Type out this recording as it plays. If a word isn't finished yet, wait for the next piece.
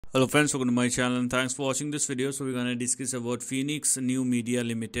Hello friends, welcome to my channel and thanks for watching this video. So we're going to discuss about Phoenix New Media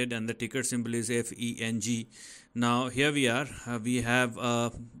Limited and the ticker symbol is FENG. Now here we are, we have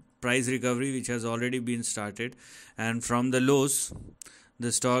a price recovery which has already been started, and from the lows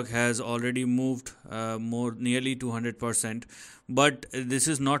the stock has already moved nearly 200%. But this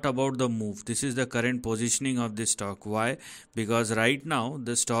is not about the move, this is the current positioning of this stock. Why? Because right now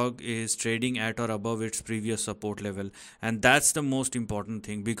the stock is trading at or above its previous support level, and that's the most important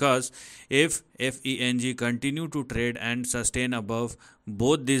thing. Because if FENG continue to trade and sustain above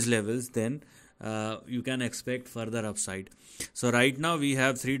both these levels, then you can expect further upside. So right now we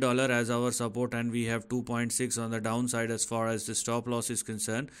have $3 as our support and we have 2.6 on the downside as far as the stop loss is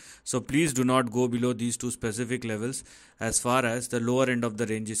concerned. So please do not go below these two specific levels as far as the lower end of the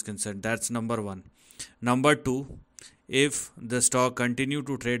range is concerned. That's number one. Number two, if the stock continue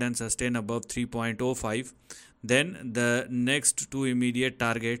to trade and sustain above 3.05, then the next two immediate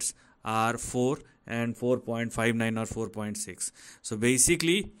targets are 4 and 4.59 or 4.6. So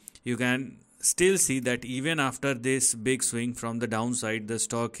basically you can still see that even after this big swing from the downside, the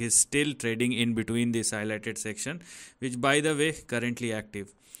stock is still trading in between this highlighted section, which by the way currently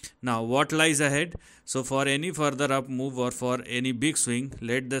active. Now what lies ahead? So for any further up move or for any big swing,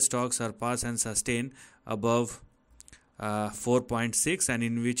 let the stock surpass and sustain above 4.6, and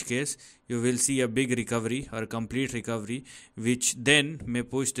in which case you will see a big recovery or complete recovery, which then may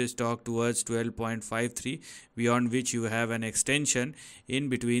push the stock towards 12.53, beyond which you have an extension in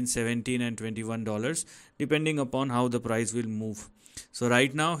between $17 and $21 depending upon how the price will move. So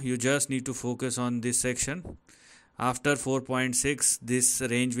right now you just need to focus on this section. After 4.6 this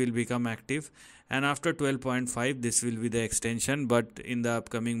range will become active, and after 12.5 this will be the extension, but in the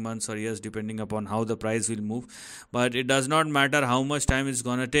upcoming months or years depending upon how the price will move. But it does not matter how much time it's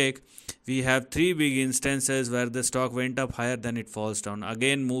gonna take. We have three big instances where the stock went up higher, then it falls down,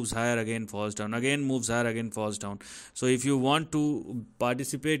 again moves higher, again falls down, again moves higher, again falls down. So if you want to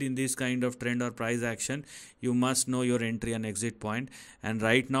participate in this kind of trend or price action, you must know your entry and exit point, and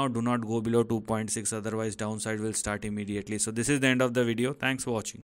right now do not go below 2.6, otherwise downside will start immediately. So this is the end of the video. Thanks for watching.